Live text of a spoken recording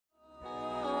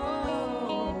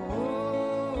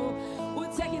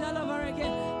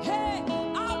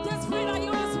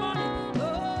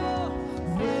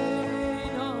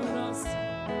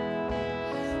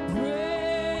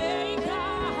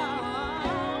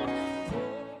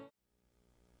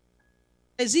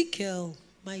Ezekiel,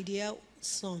 my dear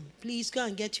son, please go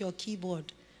and get your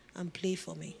keyboard and play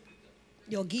for me.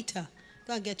 Your guitar.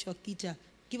 Go and get your guitar.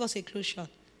 Give us a close shot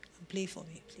and play for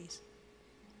me, please.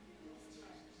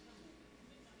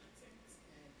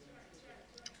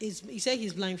 He said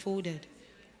he's blindfolded.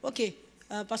 Okay,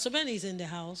 Pastor Ben is in the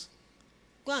house.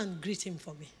 Go and greet him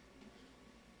for me.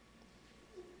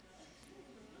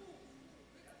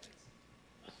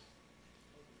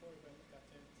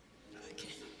 Okay,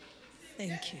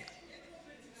 thank you.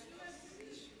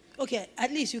 Okay,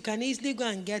 at least you can easily go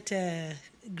and get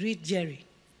greet Jerry.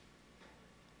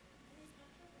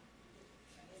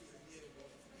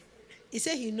 He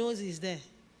said he knows he's there,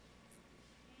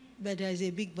 but there is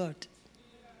a big but.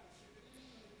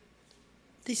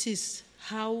 This is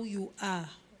how you are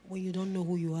when you don't know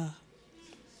who you are.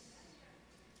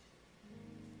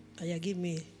 Aya, give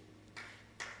me.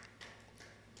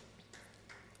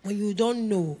 When you don't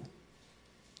know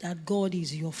that God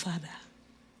is your Father,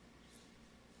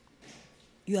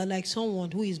 you are like someone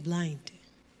who is blind.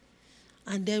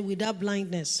 And then with that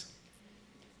blindness,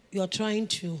 you are trying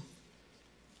to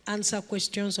answer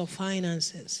questions of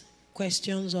finances,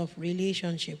 questions of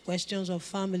relationship, questions of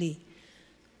family,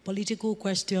 political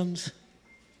questions,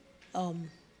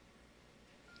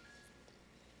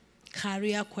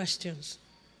 career questions,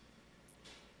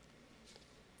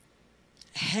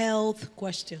 health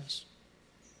questions.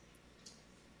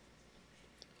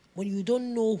 When you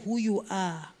don't know who you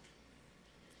are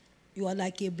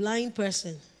like a blind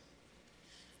person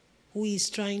who is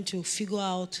trying to figure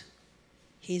out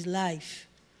his life.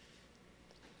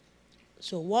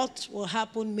 So what will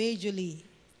happen majorly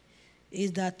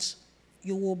is that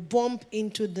you will bump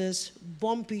into this,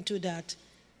 bump into that.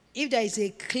 If there is a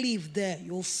cliff there,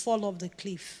 you'll fall off the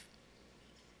cliff.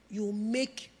 You'll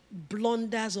make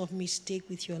blunders of mistake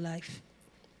with your life.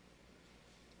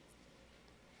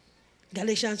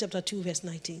 Galatians chapter 2, verse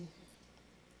 19.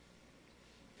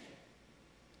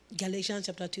 Galatians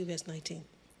chapter 2, verse 19.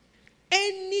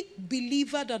 Any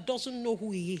believer that doesn't know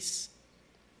who he is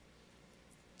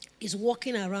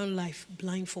walking around life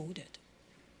blindfolded.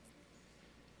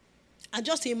 And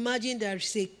just imagine there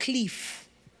is a cliff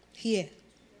here.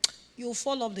 You'll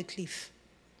fall off the cliff.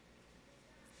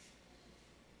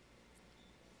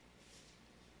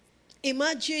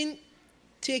 Imagine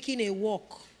taking a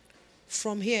walk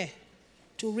from here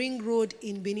to Ring Road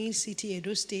in Benin City,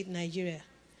 Edo State, Nigeria,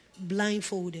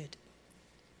 blindfolded.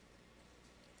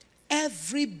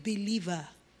 Every believer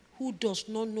who does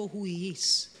not know who he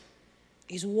is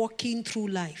walking through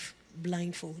life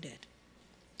blindfolded,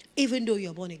 even though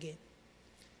you're born again.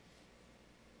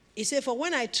 He said, for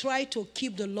when I tried to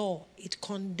keep the law, it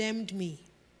condemned me.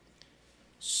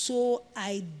 So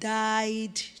I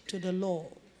died to the law.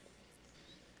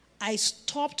 I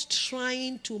stopped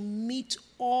trying to meet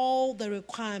all the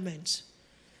requirements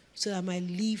so that I might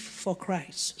live for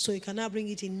Christ. So you can now bring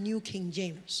it in New King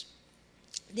James.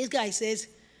 This guy says,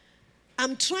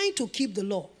 I'm trying to keep the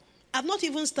law. I've not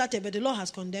even started, but the law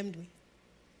has condemned me.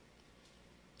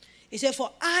 He said,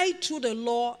 for I through the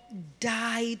law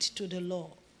died to the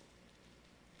law.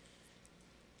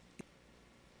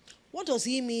 What does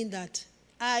he mean that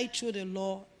I through the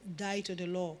law died to the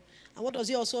law? And what does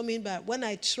he also mean by when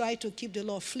I try to keep the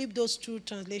law? Flip those two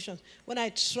translations. When I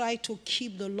try to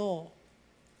keep the law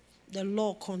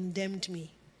condemned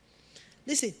me.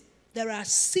 Listen, there are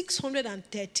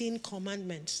 613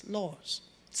 commandments, laws.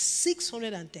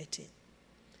 613.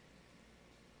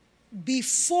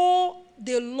 Before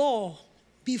the law,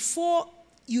 before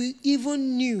you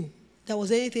even knew there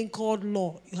was anything called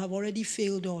law, you have already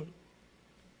failed all.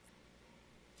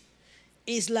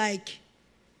 It's like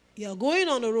you're going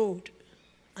on a road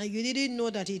and you didn't know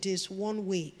that it is one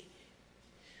way.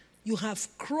 You have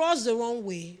crossed the wrong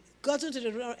way, gotten to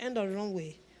the end of the wrong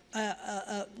way.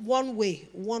 One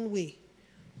way.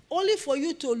 Only for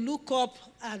you to look up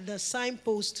at the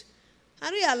signpost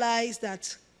and realize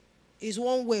that it's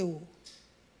one way.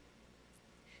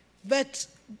 But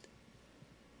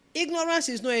ignorance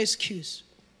is no excuse.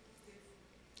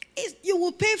 You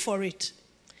will pay for it.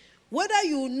 Whether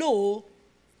you know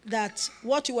that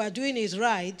what you are doing is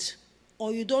right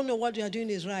or you don't know what you are doing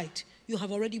is right, you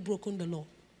have already broken the law.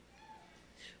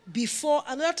 Before,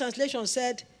 another translation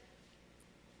said,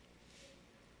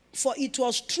 for it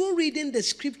was through reading the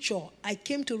scripture I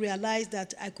came to realize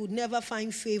that I could never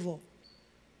find favor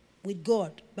with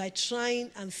God by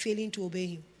trying and failing to obey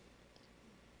him.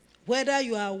 Whether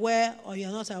you are aware or you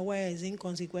are not aware is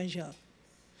inconsequential.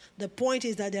 The point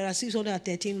is that there are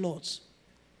 613 laws.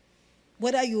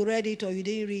 Whether you read it or you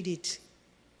didn't read it,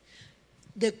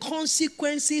 the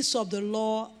consequences of the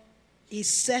law is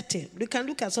certain. We can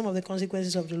look at some of the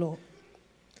consequences of the law.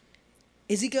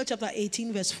 Ezekiel chapter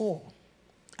 18, verse 4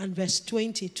 and verse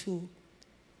 22.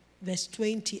 Verse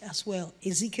 20 as well.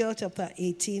 Ezekiel chapter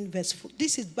 18, verse 4.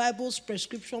 This is Bible's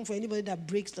prescription for anybody that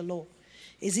breaks the law.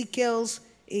 Ezekiel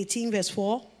 18, verse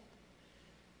 4.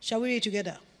 Shall we read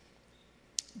together?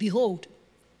 Behold,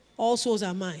 all souls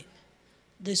are mine.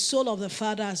 The soul of the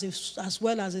Father as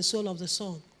well as the soul of the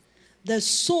Son. The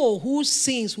soul whose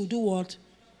sins will do what?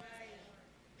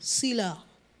 Selah.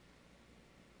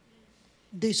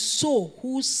 The soul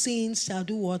whose sins shall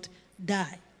do what?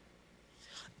 Die.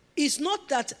 It's not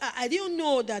that, I didn't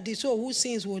know that the soul whose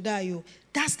sins will die.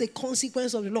 That's the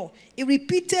consequence of the law. He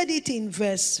repeated it in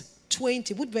verse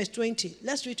 20. Put verse 20.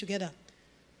 Let's read together.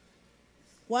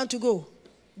 1 to go.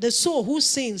 The soul whose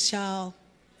sins shall,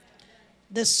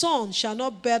 the Son shall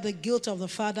not bear the guilt of the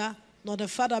Father, nor the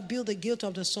Father bear the guilt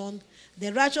of the Son.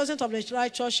 The righteousness of the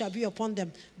righteous shall be upon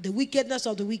them. The wickedness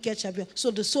of the wicked shall be.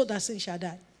 So the soul that sins shall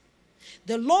die.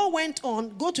 The law went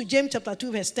on. Go to James chapter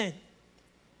 2, verse 10.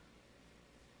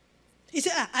 He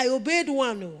said, I obeyed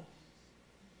one. Oh.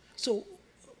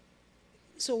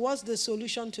 So what's the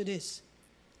solution to this?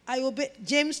 I obey.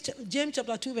 James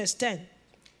chapter 2, verse 10.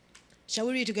 Shall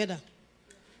we read together?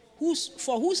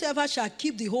 For whosoever shall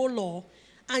keep the whole law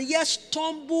and yet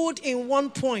stumbled in one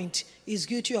point is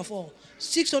guilty of all.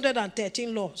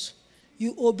 613 laws.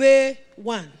 You obey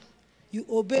one. You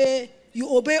obey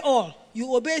all.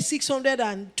 You obey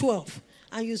 612.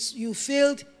 And you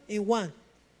failed in one.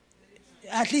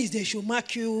 At least they should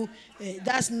mark you.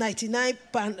 That's 99.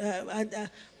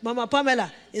 Mama Pamela,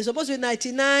 it's supposed to be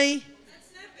 99.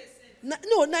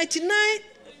 No, 99.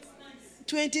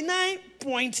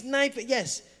 29.9.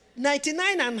 Yes.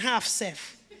 99 and a half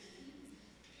safe.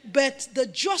 But the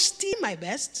justice, my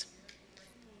best.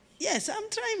 Yes, I'm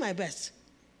trying my best.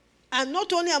 And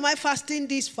not only am I fasting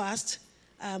this fast,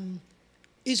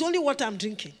 it's only what I'm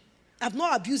drinking. I've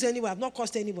not abused anyone. I've not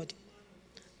cursed anybody.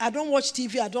 I don't watch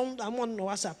TV. I'm on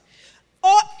WhatsApp.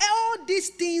 All these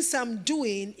things I'm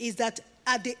doing is that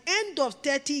at the end of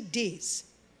 30 days,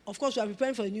 of course, we are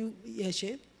preparing for a new year,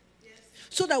 Shane. Yes.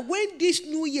 So that when this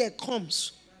new year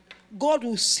comes, God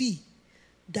will see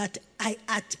that I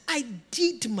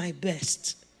did my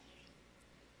best.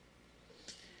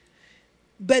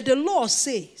 But the law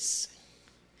says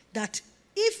that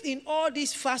if in all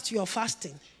this fast you're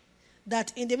fasting,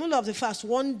 that in the middle of the fast,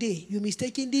 one day, you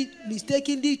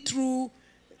mistakenly threw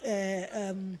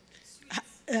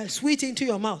sweet into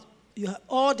your mouth.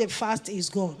 All the fast is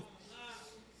gone.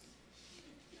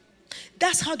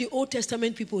 That's how the Old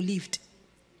Testament people lived.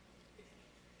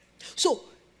 So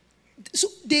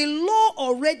the law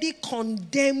already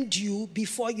condemned you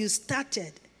before you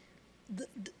started.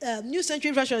 The New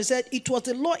Century Version said, it was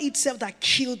the law itself that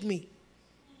killed me.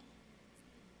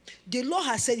 The law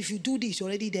has said, if you do this, you're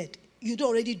already dead. You don't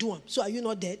already do them. So are you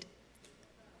not dead?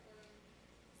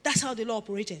 That's how the law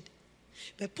operated.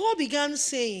 But Paul began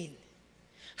saying,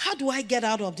 how do I get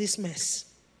out of this mess?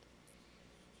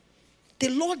 The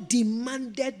law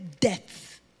demanded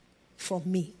death from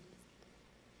me.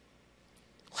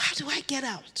 How do I get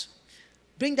out?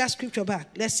 Bring that scripture back.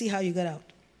 Let's see how you get out.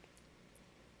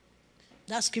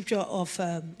 That scripture of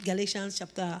Galatians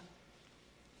chapter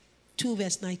 2,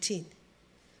 verse 19.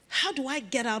 How do I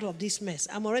get out of this mess?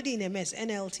 I'm already in a mess,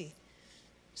 NLT.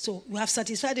 So we have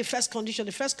satisfied the first condition.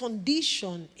 The first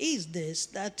condition is this,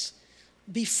 that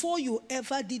before you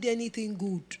ever did anything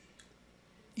good,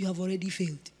 you have already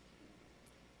failed.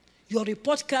 Your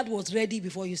report card was ready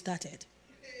before you started.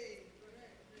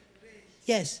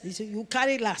 Yes, you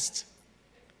carry last.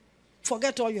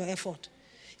 Forget all your effort.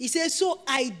 He says, so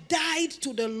I died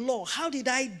to the law. How did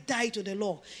I die to the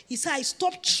law? He said, I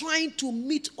stopped trying to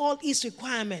meet all its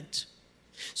requirements.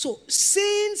 So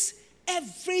since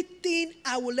everything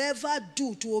I will ever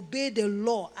do to obey the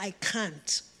law, I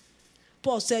can't.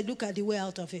 Paul said, look at the way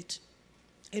out of it.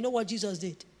 You know what Jesus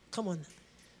did? Come on.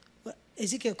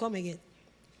 Ezekiel, come again.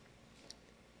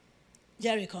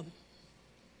 Jerry, come.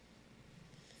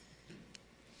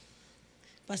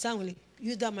 Pastor Angoli,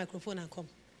 use that microphone and come.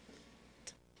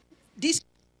 This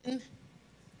man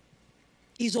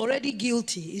is already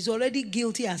guilty. He's already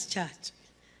guilty as charged.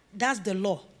 That's the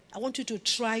law. I want you to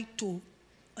try to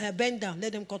bend down.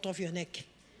 Let them cut off your neck.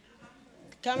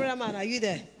 Cameraman, are you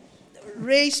there?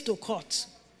 Raise to court.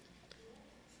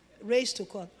 Raise to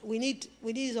court. We need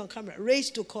it on camera.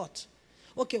 Raise to court.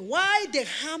 Okay, why the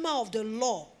hammer of the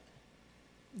law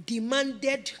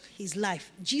demanded his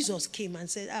life? Jesus came and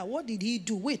said, what did he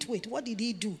do? Wait, what did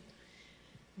he do?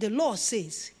 The law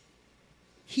says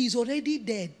he's already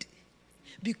dead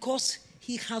because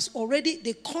he has already,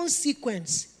 the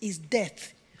consequence is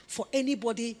death for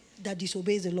anybody that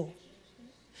disobeys the law.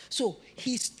 So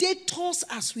his status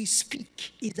as we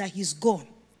speak is that he's gone.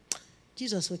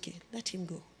 Jesus, okay, let him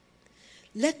go.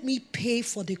 Let me pay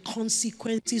for the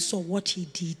consequences of what he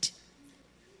did.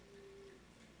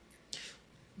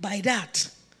 By that,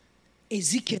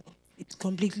 Ezekiel is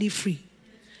completely free.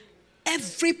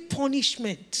 Every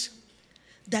punishment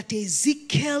that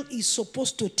Ezekiel is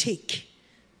supposed to take,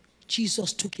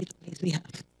 Jesus took it on his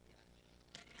behalf.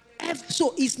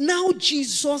 So it's now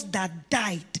Jesus that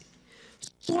died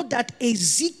so that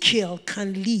Ezekiel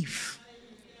can live.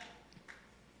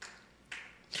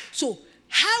 So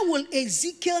how will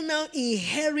Ezekiel now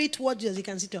inherit what Jesus, you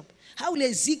can sit up. How will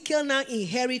Ezekiel now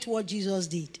inherit what Jesus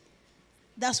did?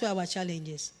 That's where our challenge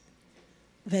is.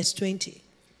 Verse 20.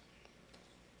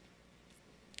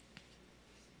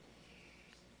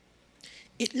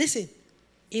 Listen,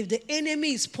 if the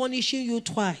enemy is punishing you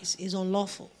twice, it's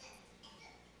unlawful.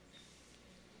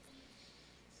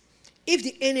 If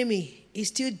the enemy is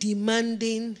still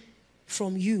demanding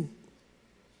from you,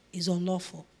 it's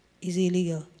unlawful, it's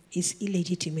illegal, it's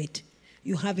illegitimate.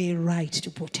 You have a right to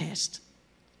protest.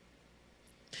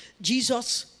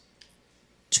 Jesus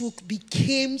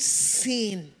became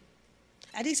sin.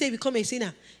 I didn't say become a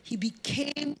sinner. He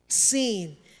became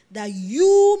sin that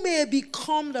you may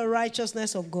become the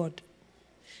righteousness of God.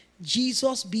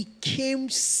 Jesus became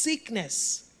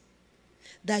sickness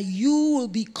that you will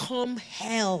become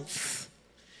health.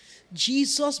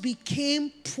 Jesus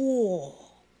became poor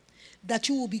that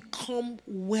you will become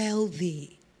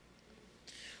wealthy.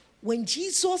 When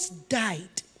Jesus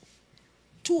died,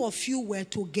 two of you were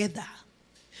together.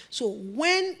 So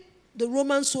when the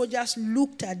Roman soldiers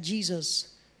looked at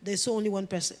Jesus, they saw only one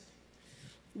person.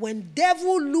 When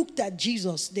devil looked at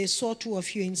Jesus, they saw two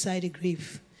of you inside the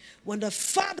grave. When the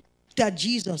Father looked at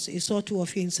Jesus, he saw two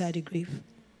of you inside the grave.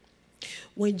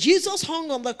 When Jesus hung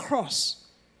on the cross,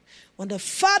 when the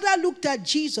Father looked at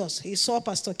Jesus, he saw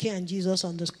Pastor K and Jesus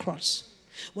on the cross.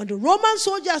 When the Roman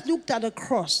soldiers looked at the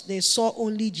cross, they saw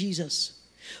only Jesus.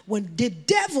 When the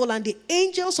devil and the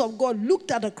angels of God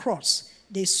looked at the cross,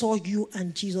 they saw you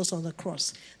and Jesus on the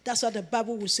cross. That's why the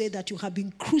Bible will say that you have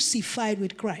been crucified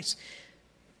with Christ.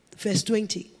 Verse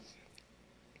 20.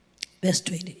 Verse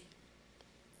 20.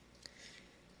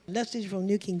 Let's read from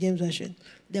New King James Version.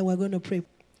 Then we're going to pray.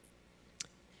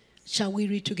 Shall we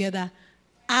read together?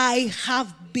 I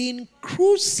have been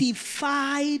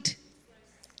crucified.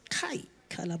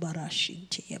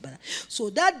 So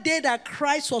that day that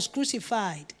Christ was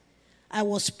crucified, I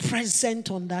was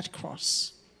present on that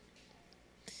cross.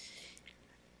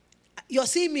 You're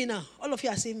seeing me now. All of you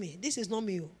are seeing me. This is not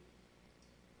me.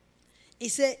 He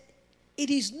said, it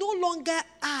is no longer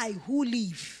I who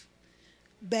live,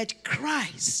 but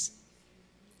Christ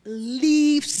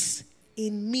lives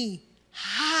in me.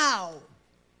 How?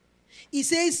 He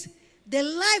says, the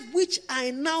life which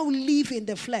I now live in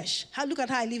the flesh. Look at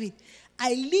how I live it.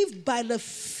 I live by the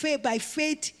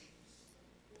faith,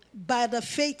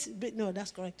 no,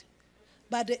 that's correct.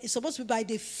 It's supposed to be by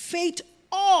the faith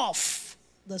of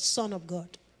the Son of God.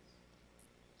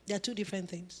 There are two different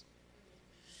things.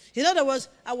 In other words,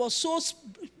 I was so,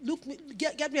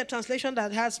 get me a translation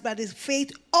that has by the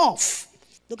faith of.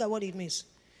 Look at what it means.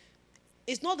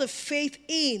 It's not the faith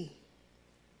in,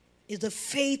 it's the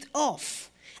faith of.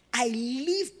 I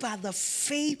live by the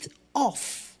faith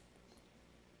of.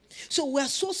 So we are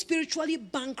so spiritually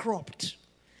bankrupt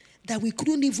that we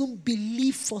couldn't even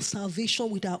believe for salvation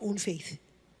with our own faith.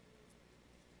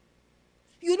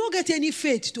 You don't get any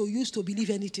faith to use to believe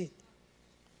anything.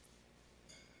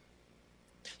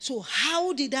 So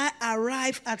how did I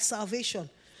arrive at salvation?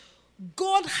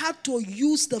 God had to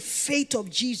use the faith of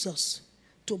Jesus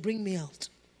to bring me out.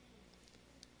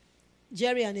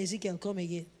 Jerry and Ezekiel, come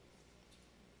again.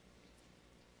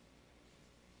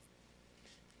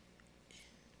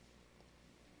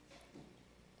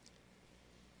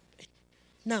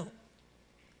 Now,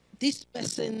 this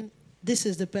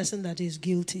is the person that is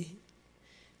guilty.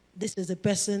 This is the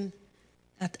person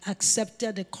that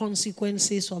accepted the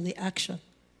consequences of the action.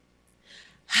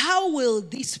 How will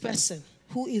this person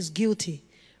who is guilty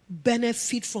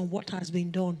benefit from what has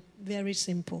been done? Very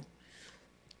simple.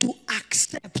 To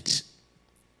accept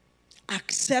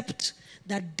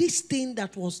that this thing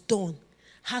that was done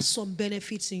has some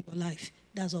benefits in your life.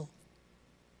 That's all.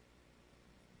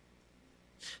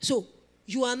 So,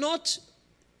 you are not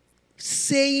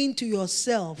saying to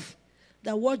yourself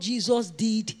that what Jesus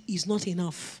did is not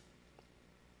enough.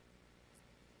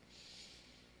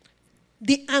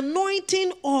 The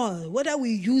anointing oil, whether we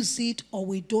use it or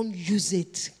we don't use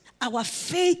it, our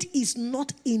faith is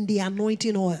not in the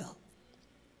anointing oil.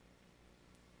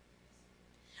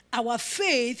 Our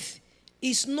faith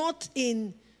is not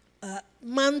in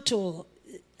mantle.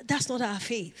 That's not our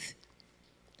faith.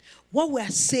 What we are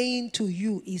saying to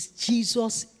you is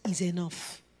Jesus is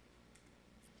enough.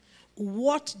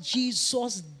 What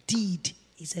Jesus did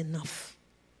is enough.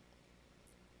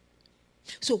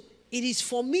 So it is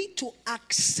for me to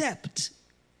accept,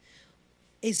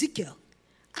 Ezekiel,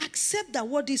 accept that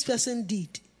what this person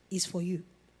did is for you.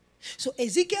 So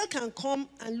Ezekiel can come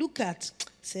and look at,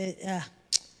 say,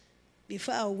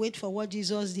 before I wait for what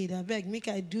Jesus did, I beg, make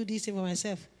I do this thing for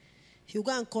myself. You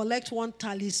go and collect one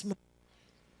talisman.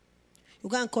 You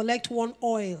go and collect one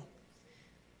oil.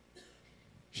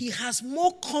 He has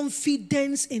more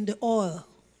confidence in the oil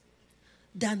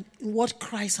than in what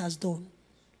Christ has done.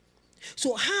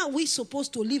 So how are we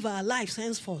supposed to live our lives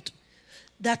henceforth?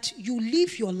 That you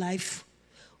live your life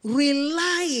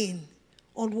relying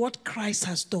on what Christ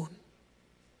has done,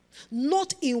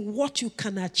 not in what you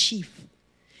can achieve.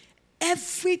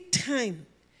 Every time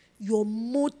your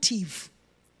motive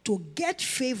to get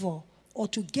favor or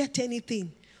to get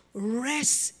anything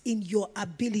rests in your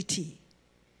ability,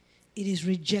 it is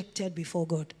rejected before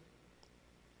God.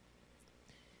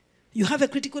 You have a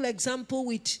critical example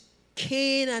with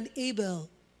Cain and Abel.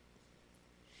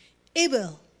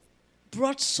 Abel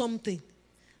brought something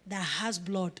that has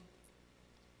blood.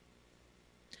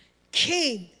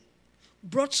 Cain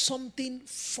brought something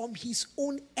from his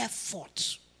own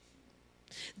effort.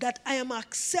 That I am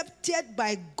accepted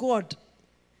by God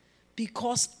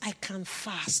because I can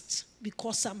fast,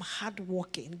 because I'm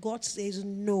hardworking. God says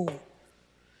no.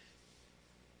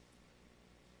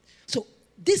 So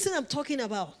this thing I'm talking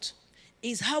about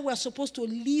is how we're supposed to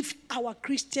live our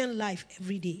Christian life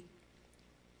every day.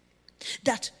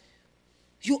 That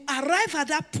you arrive at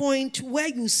that point where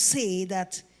you say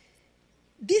that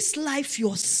this life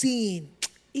you're seeing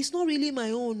is not really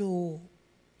my own. Oh.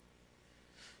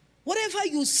 Whatever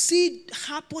you see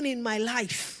happen in my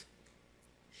life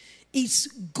is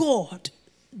God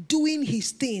doing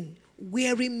his thing,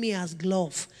 wearing me as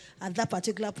glove. At that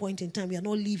particular point in time, you are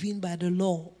not living by the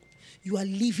law. You are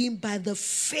living by the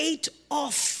faith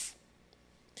of.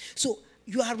 So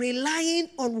you are relying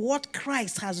on what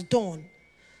Christ has done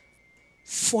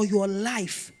for your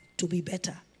life to be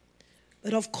better.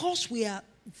 But of course, we are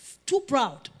too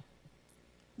proud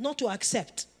not to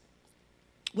accept.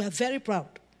 We are very proud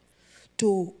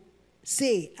to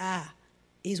say,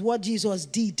 is what Jesus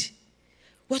did.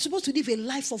 We're supposed to live a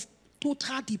life of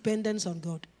total dependence on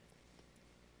God.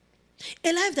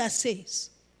 A life that says,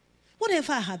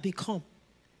 whatever I have become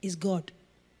is God.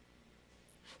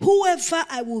 Whoever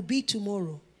I will be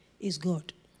tomorrow is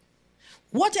God.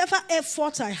 Whatever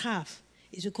effort I have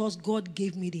is because God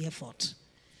gave me the effort.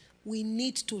 We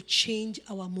need to change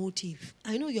our motive.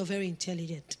 I know you're very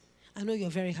intelligent. I know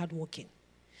you're very hardworking.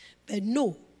 But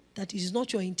know that it is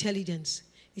not your intelligence,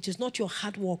 it is not your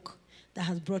hard work that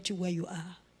has brought you where you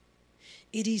are.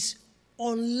 It is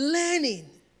unlearning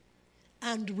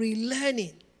and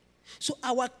relearning. So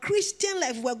our Christian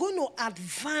life, we're going to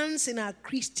advance in our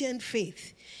Christian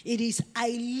faith. It is I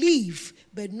live,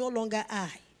 but no longer I.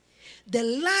 The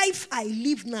life I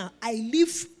live now, I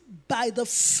live by the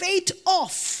faith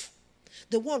of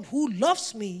the one who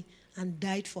loves me and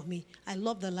died for me. I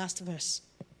love the last verse.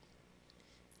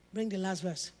 Bring the last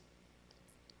verse.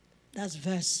 That's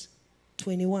verse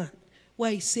 21,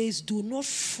 where it says, do not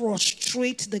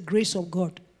frustrate the grace of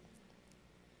God.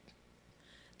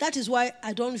 That is why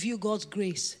I don't view God's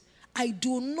grace.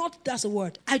 That's a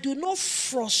word. I do not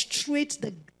frustrate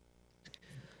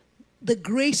the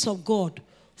grace of God.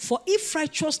 For if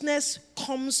righteousness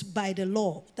comes by the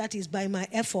law, that is by my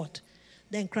effort,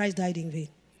 then Christ died in vain.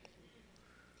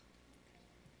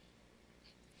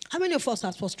 How many of us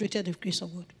have frustrated the grace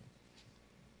of God?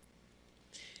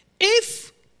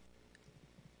 If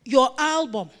your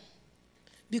album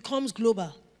becomes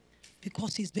global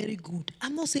because it's very good,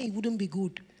 I'm not saying it wouldn't be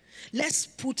good. Let's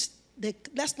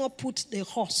not put the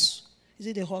horse. Is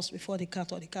it the horse before the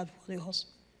cat or the cat before the horse?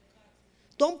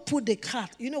 Don't put the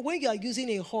cat. You know, when you are using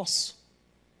a horse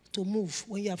to move,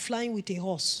 when you are flying with a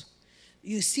horse,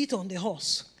 you sit on the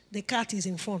horse. The cat is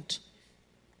in front.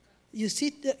 You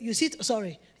sit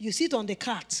on the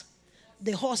cat.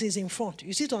 The horse is in front.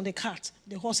 You sit on the cart.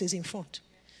 The horse is in front.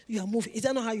 You are moving. Is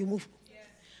that not how you move? Yes.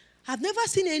 I've never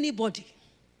seen anybody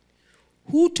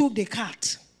who took the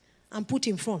cart and put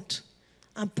in front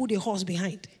and put the horse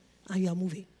behind and you are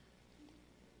moving.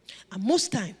 And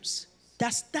most times,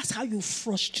 that's how you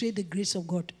frustrate the grace of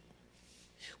God.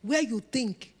 Where you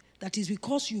think that is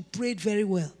because you prayed very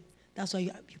well. That's why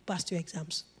you passed your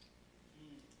exams.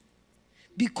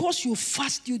 Because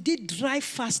you did dry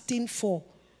fasting for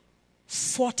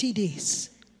 40 days.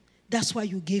 That's why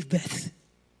you gave birth.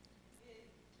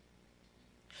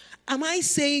 Am I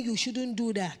saying you shouldn't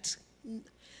do that?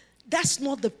 That's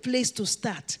not the place to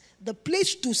start. The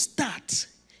place to start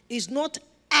is not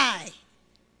I.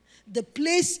 The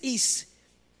place is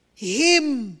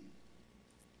him.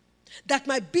 That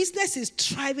my business is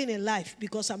thriving in life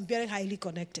because I'm very highly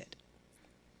connected.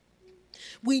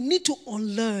 We need to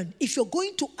unlearn. If you're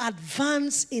going to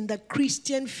advance in the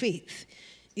Christian faith,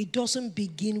 it doesn't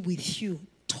begin with you.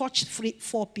 Touch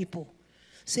 4 people.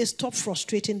 Say, stop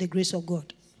frustrating the grace of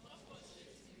God.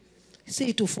 Say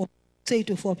it to 4. Say it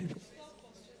to 4 people.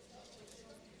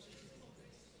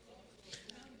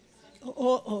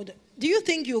 Do you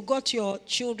think you got your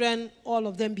children, all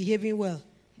of them behaving well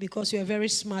because you're a very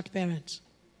smart parent?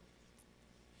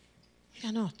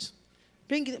 You're not.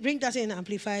 Bring that in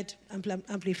amplified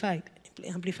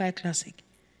classic.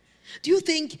 Do you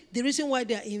think the reason why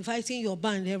they're inviting your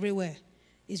band everywhere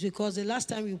is because the last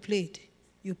time you played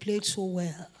so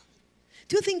well?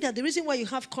 Do you think that the reason why you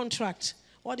have contract,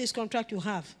 all this contract you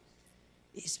have,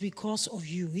 is because of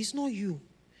you? It's not you.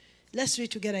 Let's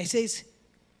read together. It says,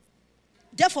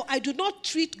 therefore, I do not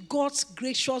treat God's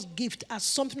gracious gift as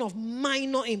something of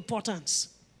minor importance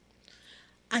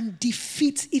and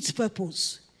defeat its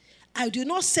purpose. I do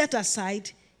not set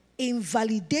aside,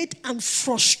 invalidate, and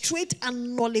frustrate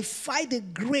and nullify the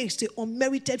grace, the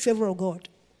unmerited favor of God.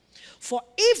 For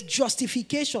if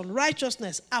justification,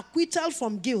 righteousness, acquittal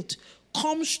from guilt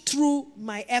comes through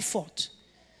my effort,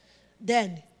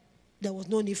 then there was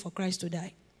no need for Christ to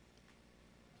die.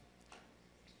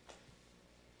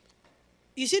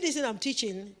 You see, this thing I'm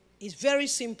teaching is very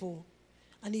simple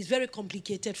and it's very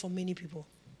complicated for many people.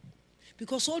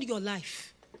 Because all your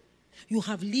life, you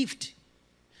have lived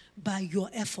by your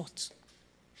effort.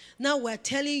 Now we're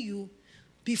telling you,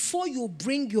 before you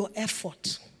bring your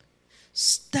effort,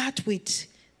 start with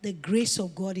the grace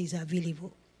of God is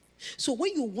available. So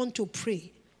when you want to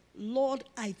pray, Lord,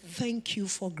 I thank you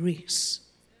for grace.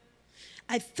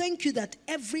 I thank you that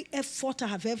every effort I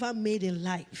have ever made in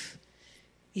life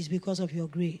is because of your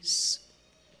grace.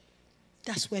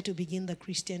 That's where to begin the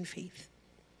Christian faith.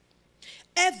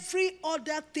 Every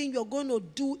other thing you're going to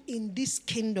do in this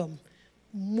kingdom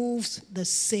moves the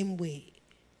same way.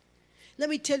 Let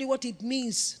me tell you what it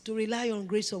means to rely on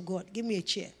grace of God. Give me a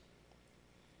chair.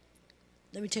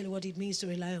 Let me tell you what it means to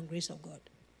rely on grace of God.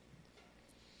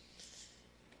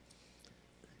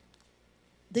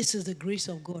 This is the grace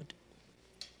of God.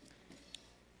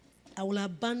 I will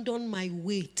abandon my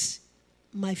weight,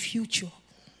 my future,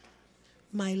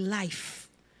 my life,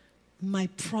 my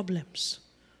problems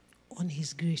on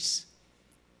his grace.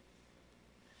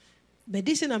 But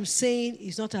this thing I'm saying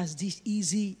is not as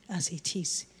easy as it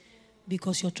is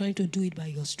because you're trying to do it by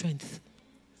your strength.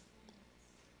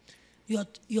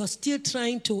 You're still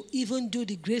trying to even do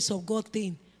the grace of God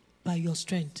thing by your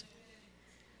strength.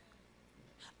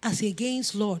 As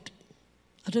against Lord,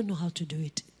 I don't know how to do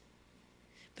it.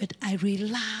 But I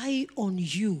rely on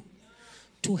you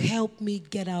to help me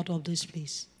get out of this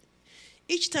place.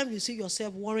 Each time you see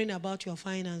yourself worrying about your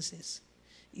finances,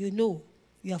 you know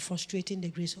you are frustrating the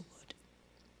grace of God.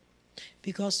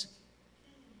 Because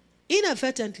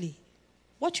inadvertently,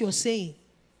 what you're saying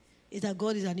is that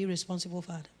God is an irresponsible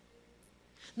father.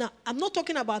 Now, I'm not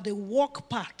talking about the work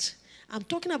part. I'm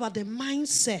talking about the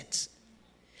mindset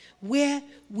where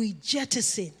we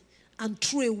jettison and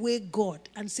throw away God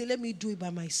and say, let me do it by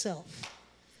myself.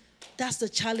 That's the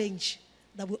challenge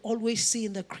that we always see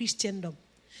in the Christendom.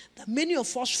 That many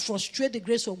of us frustrate the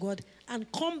grace of God and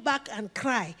come back and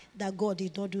cry that God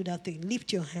did not do that thing.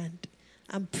 Lift your hand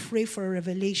and pray for a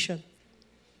revelation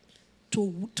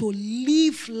to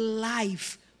live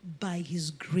life by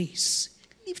his grace.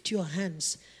 Lift your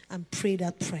hands and pray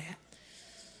that prayer.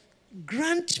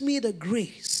 Grant me the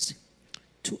grace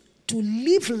to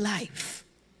live life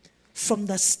from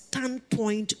the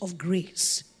standpoint of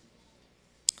grace.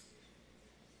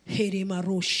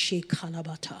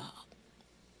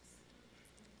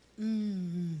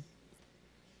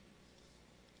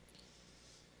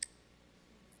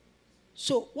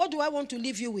 So, what do I want to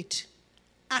leave you with?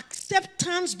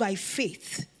 Acceptance by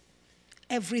faith.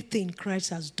 Everything Christ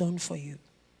has done for you.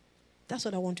 That's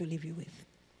what I want to leave you with.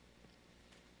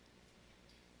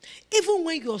 Even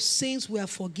when your sins were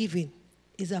forgiven,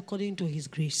 is according to his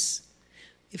grace.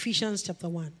 Ephesians chapter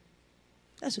 1.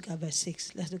 Let's look at verse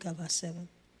 6. Let's look at verse 7.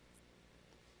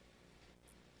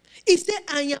 It said,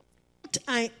 I am what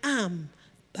I am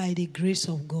by the grace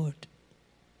of God.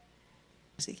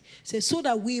 See, so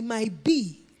that we might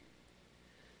be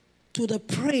to the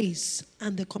praise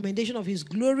and the commendation of his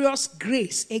glorious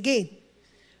grace. Again,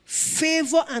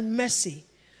 favor and mercy,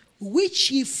 which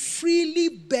he freely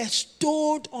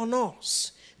bestowed on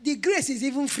us. The grace is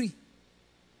even free.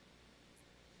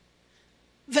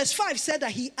 Verse 5 said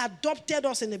that he adopted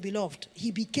us in the beloved.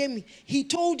 He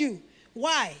told you.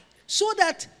 Why? So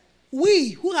that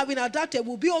we who have been adopted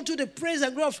will be unto the praise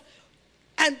and growth.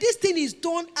 And this thing is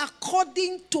done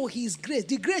according to his grace.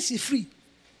 The grace is free.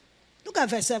 Look at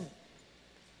verse 7.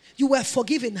 You were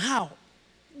forgiven. How?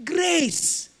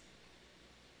 Grace.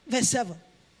 Verse 7.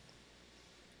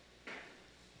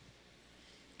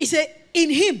 He said, in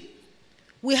him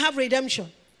we have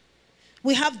redemption.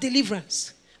 We have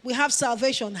deliverance. We have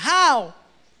salvation. How?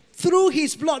 Through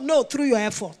his blood. No, through your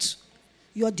effort.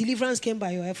 Your deliverance came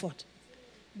by your effort.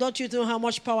 Don't you know how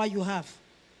much power you have?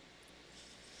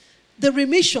 The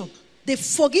remission, the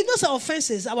forgiveness of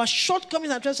offenses, our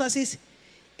shortcomings and trespasses,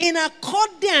 in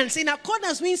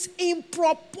accordance means in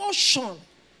proportion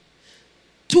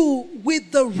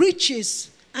with the riches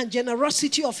and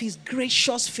generosity of his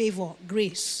gracious favor,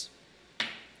 grace.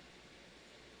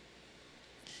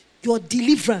 Your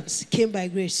deliverance came by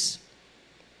grace.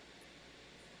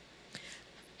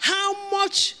 How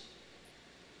much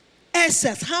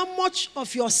excess, how much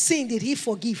of your sin did he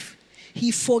forgive?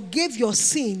 He forgave your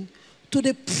sin to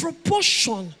the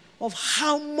proportion of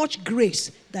how much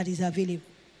grace that is available.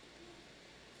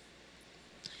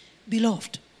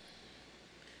 Beloved,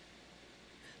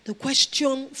 the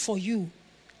question for you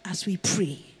as we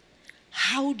pray,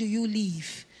 how do you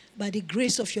live by the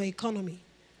grace of your economy?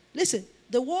 Listen,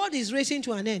 the world is racing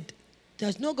to an end.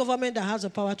 There's no government that has the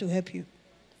power to help you.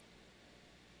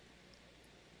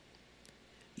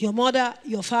 Your mother,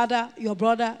 your father, your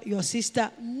brother, your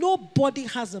sister, nobody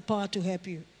has the power to help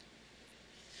you.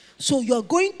 So you're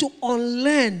going to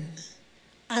unlearn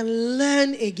and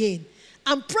learn again.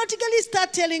 And practically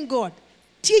start telling God,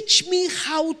 teach me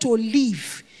how to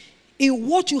live in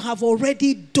what you have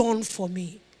already done for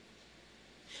me.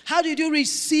 How did you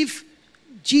receive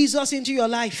Jesus into your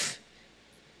life?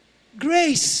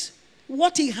 Grace,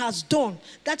 what he has done.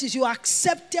 That is, you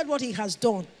accepted what he has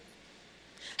done.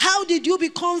 How did you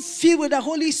become filled with the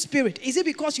Holy Spirit? Is it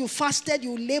because you fasted,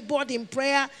 you labored in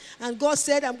prayer, and God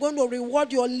said, I'm going to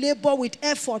reward your labor with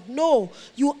effort? No,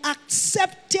 you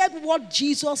accepted what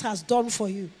Jesus has done for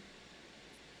you.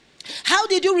 How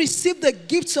did you receive the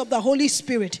gifts of the Holy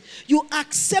Spirit? You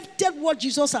accepted what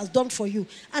Jesus has done for you.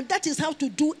 And that is how to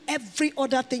do every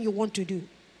other thing you want to do.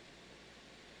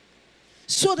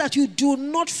 So that you do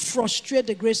not frustrate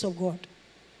the grace of God.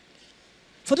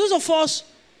 For those of us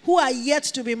who are yet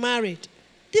to be married,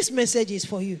 this message is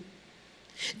for you.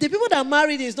 The people that are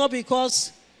married is not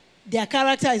because their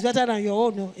character is better than your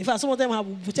own. No. In fact, some of them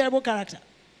have terrible character.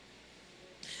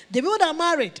 The people that are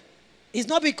married is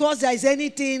not because there is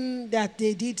anything that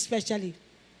they did specially.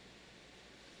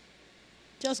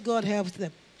 Just God helps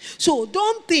them. So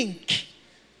don't think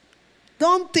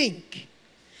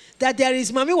that there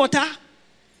is mommy water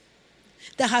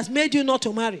that has made you not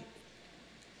to marry.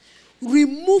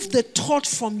 Remove the thought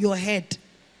from your head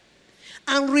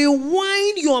and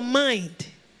rewind your mind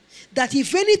that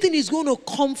if anything is going to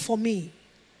come for me,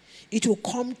 it will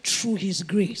come through his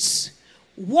grace.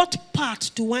 What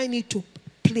part do I need to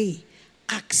play?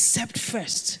 Accept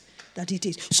first that it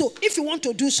is. So if you want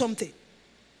to do something,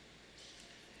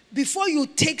 before you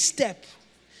take step,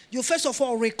 you first of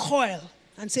all recoil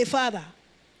and say, Father,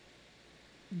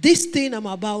 this thing I'm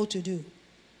about to do,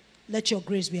 let your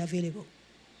grace be available.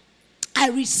 I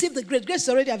receive the grace. Grace is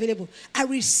already available. I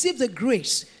receive the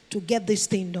grace to get this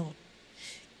thing done.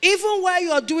 Even while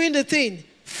you are doing the thing,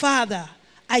 Father,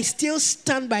 I still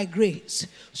stand by grace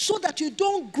so that you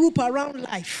don't group around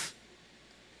life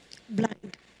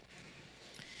blind.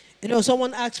 You know,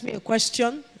 someone asked me a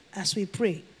question as we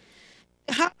pray.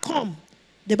 How come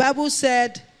the Bible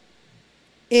said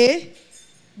A,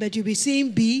 but you'll be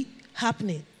seeing B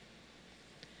happening?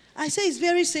 I say it's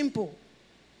very simple.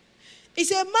 It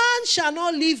said, man shall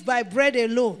not live by bread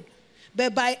alone,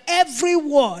 but by every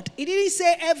word. It didn't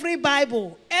say every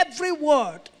Bible, every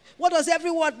word. What does every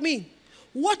word mean?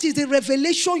 What is the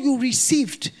revelation you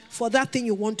received for that thing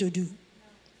you want to do?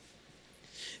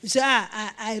 You say,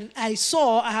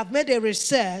 I have made a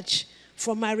research.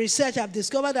 From my research, I've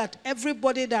discovered that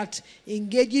everybody that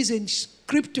engages in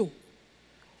crypto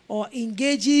or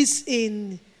engages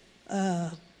in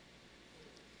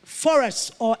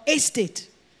forest or estate,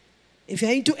 if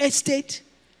you're into estate,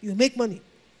 you make money.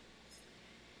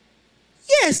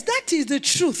 Yes, that is the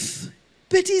truth.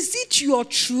 But is it your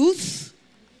truth?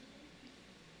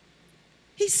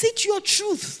 Is it your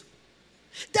truth?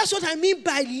 That's what I mean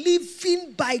by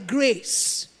living by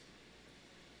grace.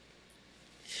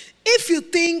 If you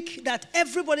think that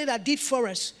everybody that did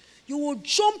forest, you will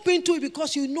jump into it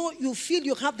because you know, you feel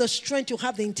you have the strength, you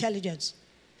have the intelligence.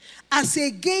 As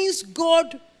against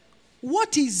God,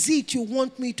 what is it you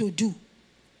want me to do?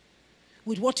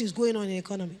 with what is going on in the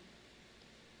economy.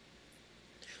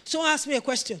 Someone asked me a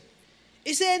question.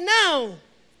 He said, now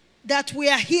that we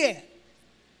are here,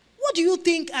 what do you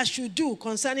think I should do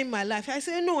concerning my life? I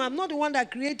said, no, I'm not the one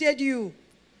that created you.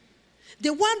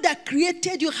 The one that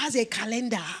created you has a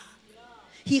calendar.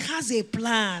 He has a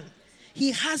plan.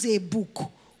 He has a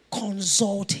book.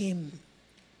 Consult him.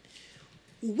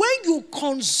 When you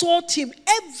consult him,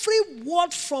 every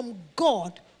word from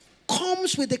God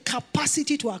comes with the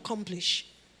capacity to accomplish.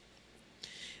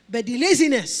 But the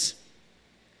laziness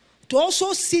to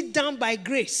also sit down by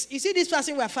grace. You see, this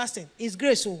fasting we are fasting is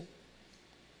grace. Oh,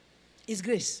 it's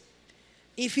grace.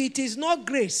 If it is not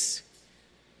grace,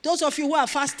 those of you who are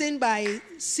fasting by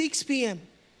 6 p.m.,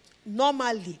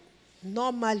 normally,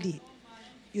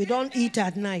 you don't eat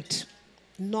at night.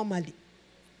 Normally.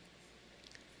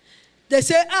 They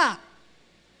say,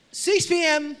 6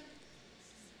 p.m.,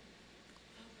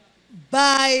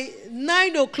 by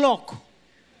 9 o'clock,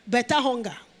 better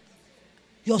hunger.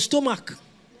 Your stomach.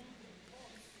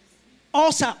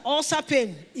 Ulcer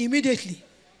pain immediately.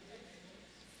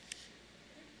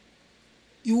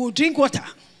 You will drink water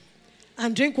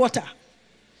and drink water.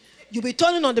 You'll be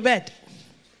turning on the bed.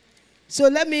 So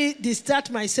let me distract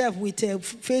myself with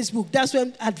Facebook. That's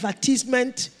when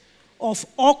advertisement of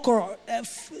okra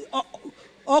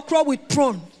with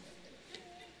prawn.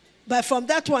 But from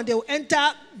that one, they will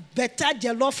enter better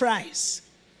jollof rice.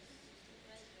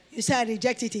 You say, I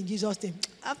reject it in Jesus' name.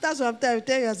 After some time, you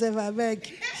tell yourself, I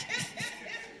beg.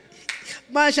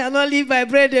 Man shall not live by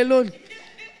bread alone.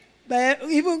 But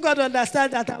even God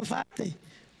understands that I'm fasting.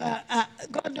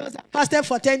 God knows I fasted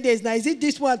for 10 days. Now, is it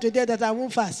this one today that I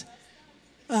won't fast?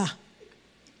 Better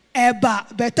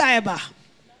eba.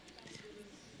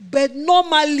 But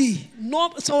normally,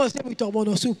 someone said with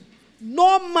omono soup.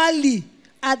 Normally,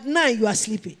 at night you are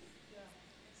sleeping.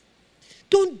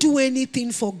 Don't do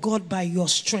anything for God by your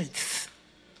strength.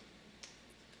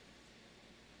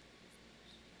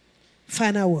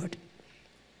 Final word.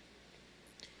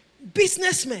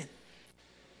 Businessmen,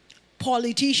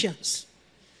 politicians,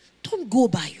 don't go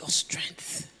by your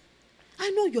strength. I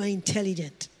know you are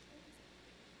intelligent.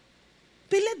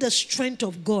 But let the strength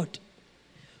of God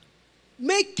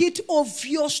make it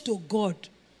obvious to God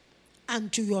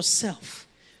and to yourself.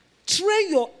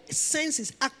 Train your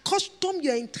senses, accustom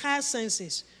your entire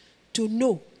senses to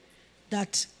know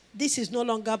that this is no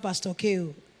longer Pastor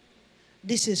Keo.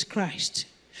 This is Christ.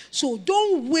 So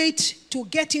don't wait to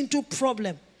get into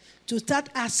problem to start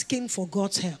asking for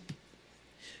God's help.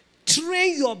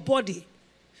 Train your body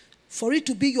for it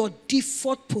to be your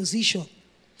default position.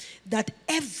 That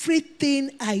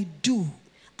everything I do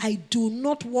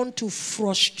not want to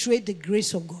frustrate the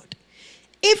grace of God.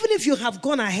 Even if you have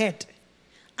gone ahead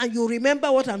and you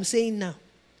remember what I'm saying now,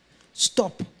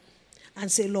 stop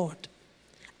and say, Lord,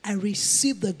 I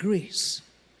receive the grace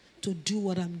to do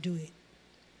what I'm doing.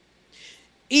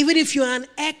 Even if you're an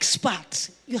expert,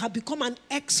 you have become an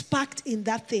expert in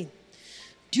that thing.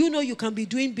 Do you know you can be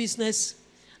doing business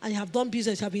and you have done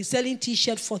business, you have been selling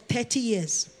t-shirts for 30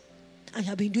 years and you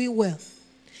have been doing well.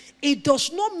 It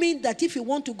does not mean that if you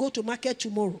want to go to market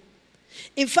tomorrow.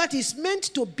 In fact, it's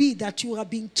meant to be that you have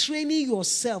been training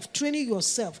yourself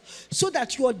so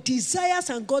that your desires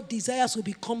and God's desires will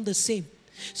become the same.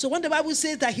 So when the Bible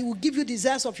says that he will give you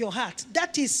desires of your heart,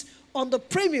 that is on the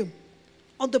premium,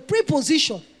 on the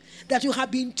preposition that you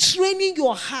have been training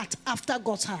your heart after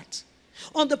God's heart.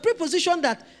 On the preposition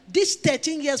that these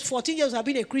 13 years, 14 years have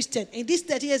been a Christian. In these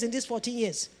 30 years, in these 14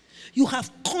 years, you have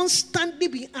constantly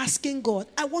been asking God,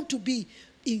 I want to be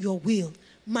in your will.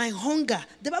 My hunger.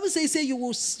 The Bible says you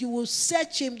will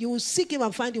search him, you will seek him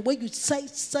and find him when you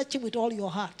search him with all your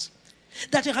heart.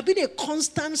 That you have been a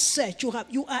constant search.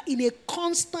 You are in a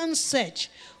constant search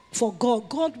for God.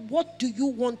 God, what do you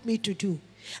want me to do?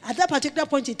 At that particular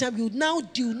point in time, you now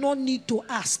do not need to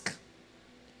ask.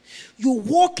 You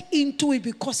walk into it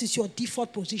because it's your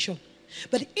default position.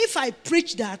 But if I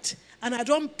preach that and I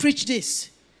don't preach this,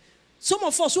 some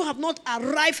of us who have not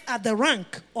arrived at the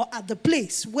rank or at the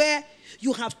place where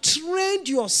you have trained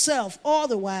yourself all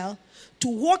the while to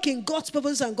walk in God's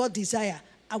purpose and God's desire,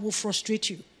 I will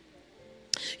frustrate you.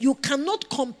 You cannot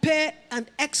compare an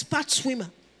expert swimmer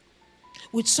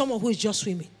with someone who is just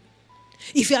swimming.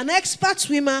 If you're an expert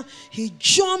swimmer, he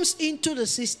jumps into the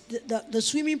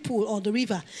swimming pool or the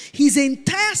river. His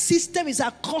entire system is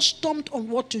accustomed on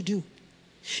what to do.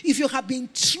 If you have been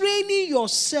training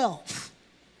yourself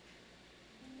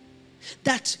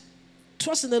that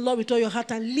trust in the Lord with all your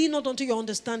heart and lean not unto your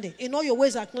understanding. In all your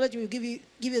ways acknowledge him, will give you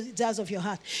the desires of your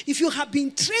heart. If you have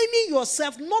been training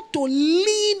yourself not to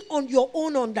lean on your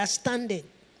own understanding,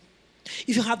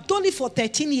 If you have done it for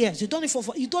 13 years, you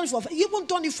even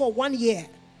done it for 1 year,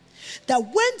 that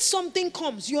when something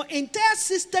comes, your entire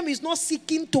system is not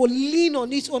seeking to lean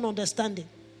on its own understanding.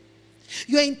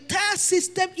 Your entire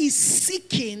system is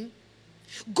seeking,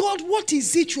 God, what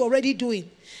is it you're already doing?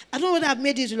 I don't know whether I've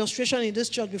made this illustration in this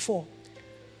church before.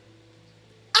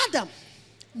 Adam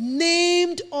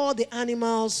named all the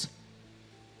animals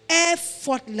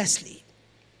effortlessly.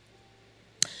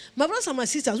 My brothers and my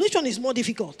sisters, which one is more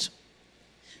difficult?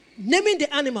 Naming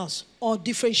the animals or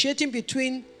differentiating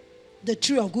between the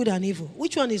tree of good and evil?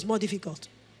 Which one is more difficult?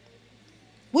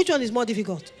 Which one is more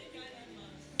difficult?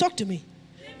 Talk to me.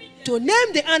 To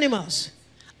name the animals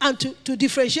and to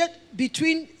differentiate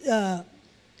between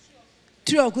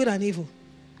tree of good and evil.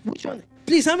 Which one?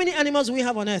 Please, how many animals do we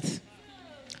have on earth?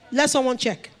 Let someone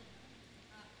check.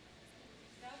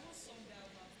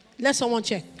 Let someone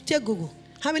check. Check Google.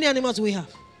 How many animals do we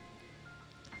have?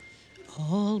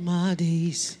 All my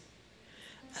days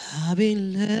have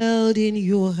been held in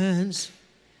your hands.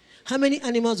 How many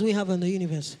animals do we have in the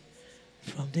universe?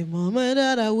 From the moment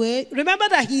that I wake. Remember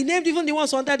that he named even the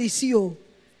ones under the sea.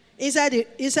 Inside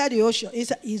the ocean.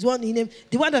 He's one he named.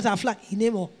 The one that are flat, he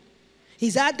named all.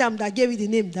 It's Adam that gave it the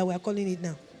name that we are calling it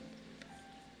now.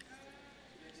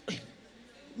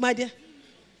 My dear,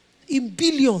 in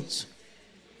billions.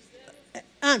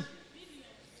 And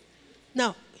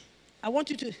now, I want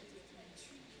you to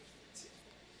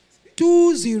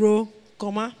 20, 000,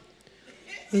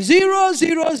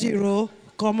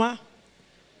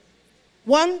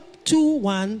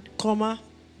 121,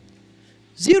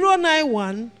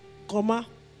 091,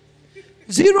 0000,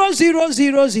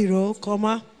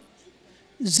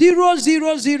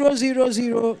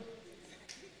 00000,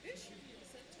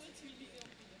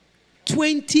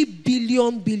 20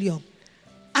 billion.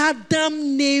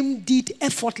 Adam named it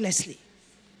effortlessly.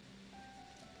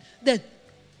 Then,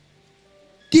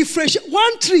 differentiate.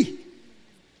 One tree.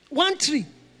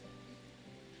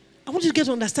 I want you to get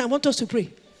to understand. I want us to pray.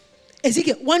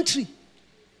 Ezekiel, one tree.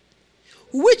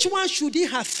 Which one should he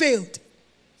have failed?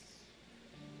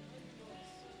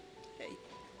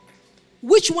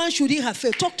 Which one should he have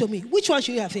failed? Talk to me. Which one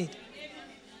should he have failed?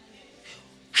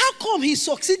 How come he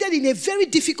succeeded in a very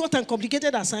difficult and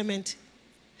complicated assignment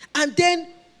and then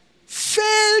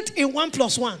failed in 1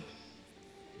 + 1?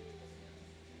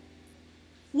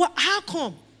 What? How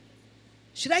come?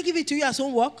 Should I give it to you as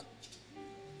homework?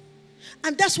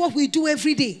 And that's what we do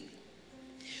every day.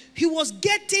 He was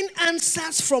getting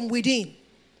answers from within.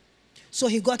 So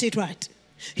he got it right.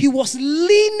 He was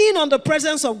leaning on the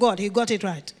presence of God. He got it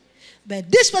right. But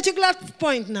this particular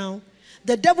point now,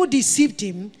 the devil deceived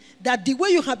him that the way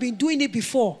you have been doing it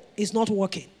before is not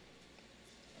working.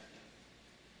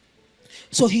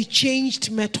 So he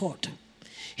changed method.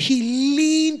 He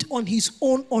leaned on his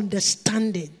own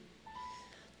understanding.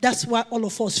 That's why all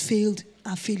of us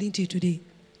are failing till today.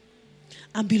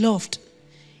 And beloved,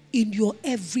 in your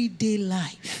everyday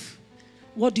life,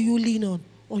 what do you lean on?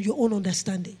 On your own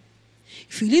understanding.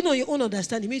 If you lean on your own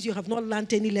understanding, it means you have not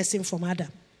learned any lesson from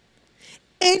Adam.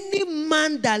 Any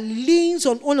man that leans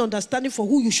on own understanding for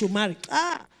who you should marry,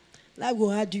 life will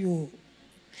hurt you.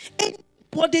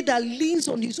 Anybody that leans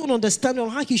on his own understanding on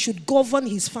how he should govern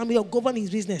his family or govern his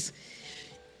business,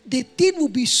 the thing will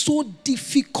be so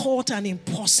difficult and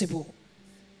impossible.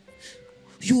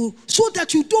 So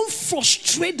that you don't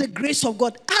frustrate the grace of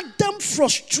God. Adam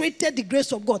frustrated the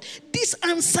grace of God. This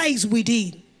answer is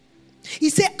within. He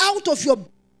said, out of your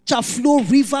shall flow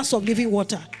rivers of living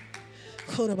water.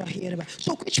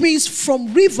 So which means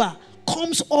from river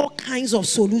comes all kinds of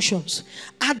solutions.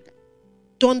 Adam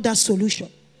done that solution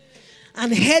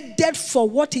and headed for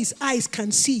what his eyes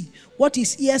can see, what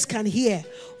his ears can hear,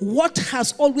 what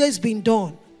has always been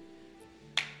done.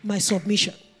 My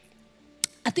submission.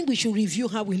 I think we should review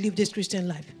how we live this Christian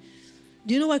life.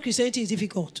 Do you know why Christianity is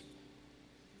difficult?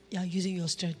 You are using your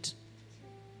strength.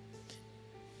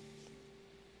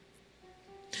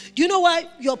 Do you know why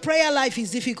your prayer life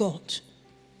is difficult?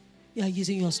 You are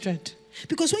using your strength.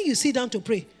 Because when you sit down to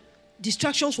pray,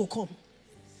 distractions will come.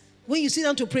 When you sit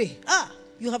down to pray,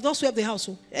 you have not swept the house.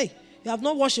 Hey, you have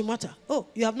not washed the matter. Oh,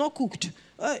 you have not cooked.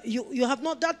 You have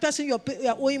not, that person you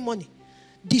are owing money.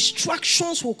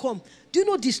 Distractions will come. Do you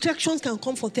know distractions can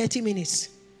come for 30 minutes?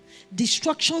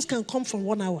 Distractions can come from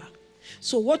 1 hour.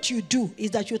 So what you do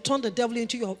is that you turn the devil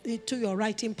into your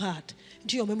writing pad,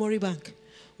 into your memory bank.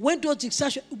 When those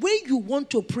distractions, when you want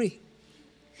to pray,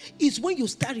 is when you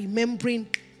start remembering,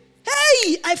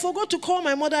 hey, I forgot to call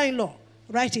my mother-in-law.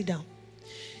 Write it down.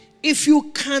 If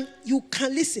you can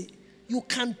listen, you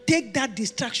can take that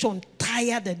distraction,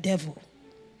 tire the devil.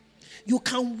 You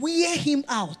can wear him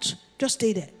out. Just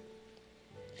stay there.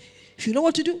 If you know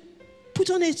what to do, put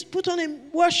on a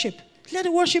worship. Let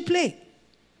the worship play.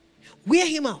 Wear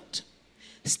him out.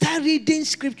 Start reading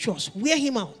scriptures. Wear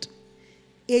him out.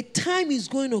 A time is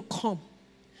going to come.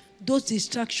 Those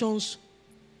distractions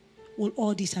will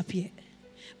all disappear.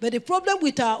 But the problem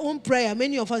with our own prayer,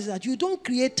 many of us, is that you don't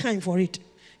create time for it.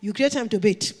 You create time to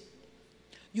bait.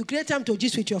 You create time to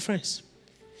gist with your friends.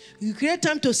 You create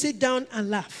time to sit down and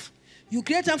laugh. You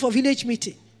create time for village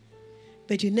meeting.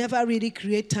 But you never really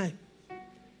create time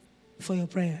for your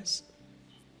prayers.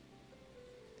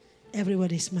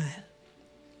 Everybody smile.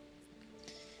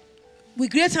 We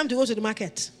create time to go to the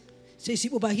market. Say, see,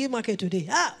 over here market today.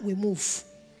 We move.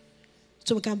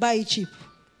 So we can buy it cheap.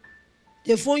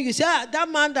 The phone, you say, that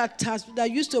man that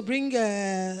used to bring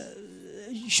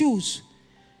shoes,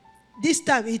 this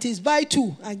time it is buy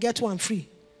 2 and get 1 free.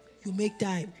 You make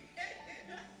time.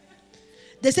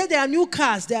 They say there are new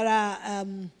cars. There are,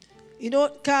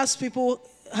 cars people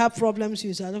have problems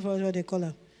with. I don't know what they call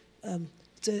them.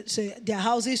 Say there are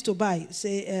houses to buy.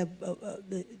 Say,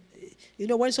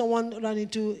 when someone runs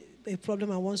into a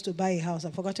problem and wants to buy a house,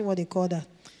 I've forgotten what they call that.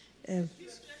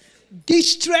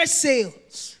 Distress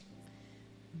sales.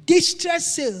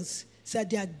 Distress sales. So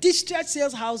there are distress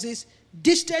sales houses,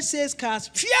 distress sales cars.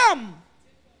 Fiam!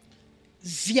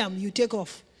 Viam, you take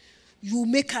off. You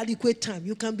make adequate time.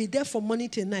 You can be there from morning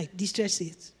till night. Distress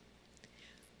sales.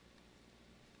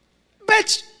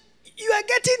 But you are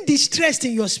getting distressed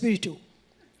in your spirit too.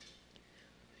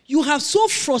 You have so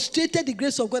frustrated the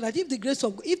grace of God that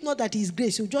if not that His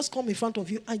grace, He'll just come in front of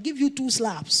you and give you 2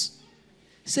 slaps.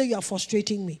 Say, you are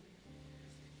frustrating me.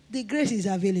 The grace is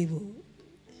available.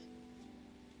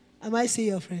 Am I still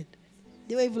your friend?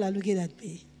 The way people are looking at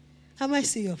me. Am I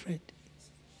still your friend?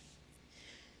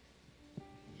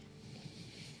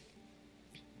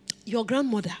 Your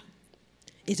grandmother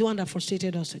is the one that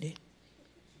frustrated us today.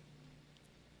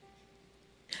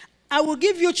 I will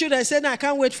give you children. Say, no, I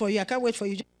can't wait for you. I can't wait for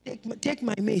you. Take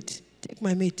my mate. Take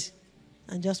my mate.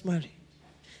 And just marry.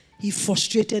 He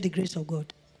frustrated the grace of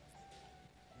God.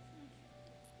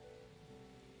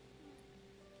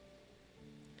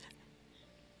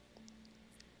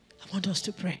 I want us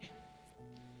to pray.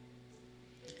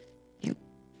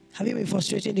 Have you been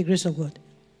frustrating the grace of God?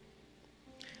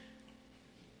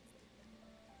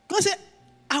 God said,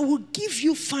 I will give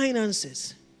you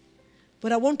finances,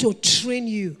 but I want to train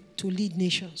you to lead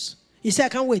nations. He said, I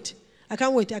can't wait. I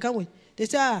can't wait. I can't wait. They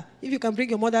say, if you can bring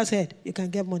your mother's head, you can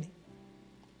get money.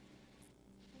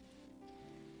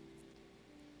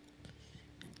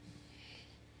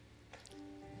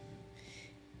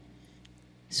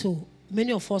 So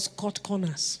many of us cut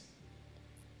corners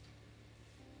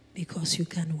because you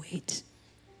can't wait.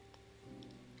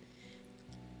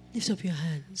 Lift up your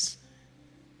hands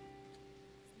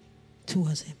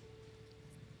towards Him.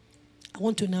 I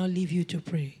want to now leave you to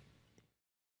pray.